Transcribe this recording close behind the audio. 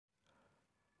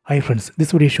Hi friends,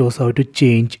 this video shows how to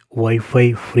change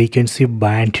Wi-Fi frequency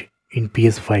band in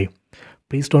PS5.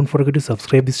 Please don't forget to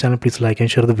subscribe this channel. Please like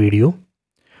and share the video.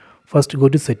 First go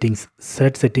to settings.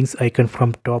 Select settings icon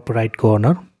from top right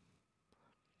corner.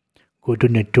 Go to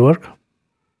network.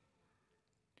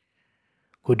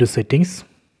 Go to settings.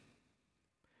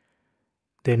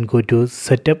 Then go to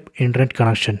setup internet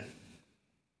connection.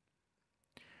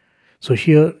 So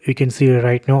here you can see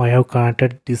right now I have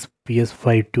connected this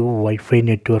PS5 to Wi-Fi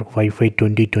network Wi-Fi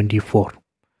 2024.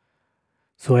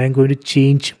 So I am going to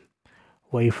change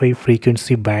Wi-Fi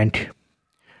frequency band.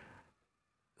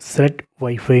 Select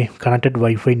Wi-Fi connected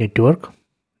Wi-Fi network.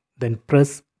 Then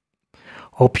press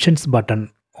options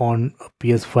button on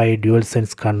PS5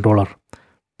 DualSense controller.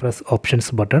 Press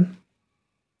options button.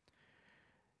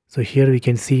 So here we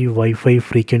can see Wi-Fi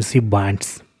frequency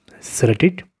bands. Select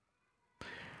it.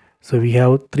 So we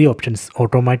have three options: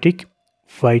 automatic,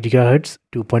 5 GHz,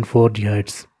 2.4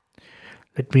 GHz.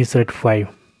 Let me select 5.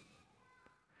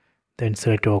 Then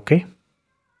select OK.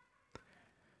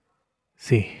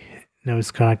 See, now it's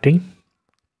connecting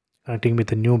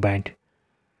with a new band.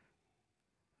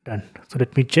 Done. So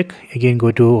let me check again.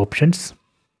 Go to options.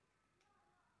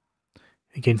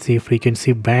 You can see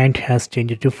frequency band has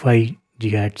changed to 5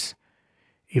 GHz.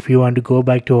 If you want to go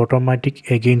back to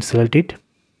automatic, again select it.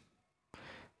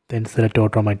 Then select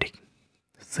automatic.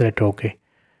 Select OK.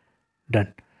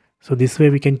 Done. So this way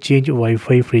we can change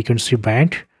Wi-Fi frequency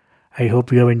band. I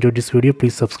hope you have enjoyed this video.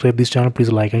 Please subscribe this channel.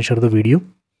 Please like and share the video.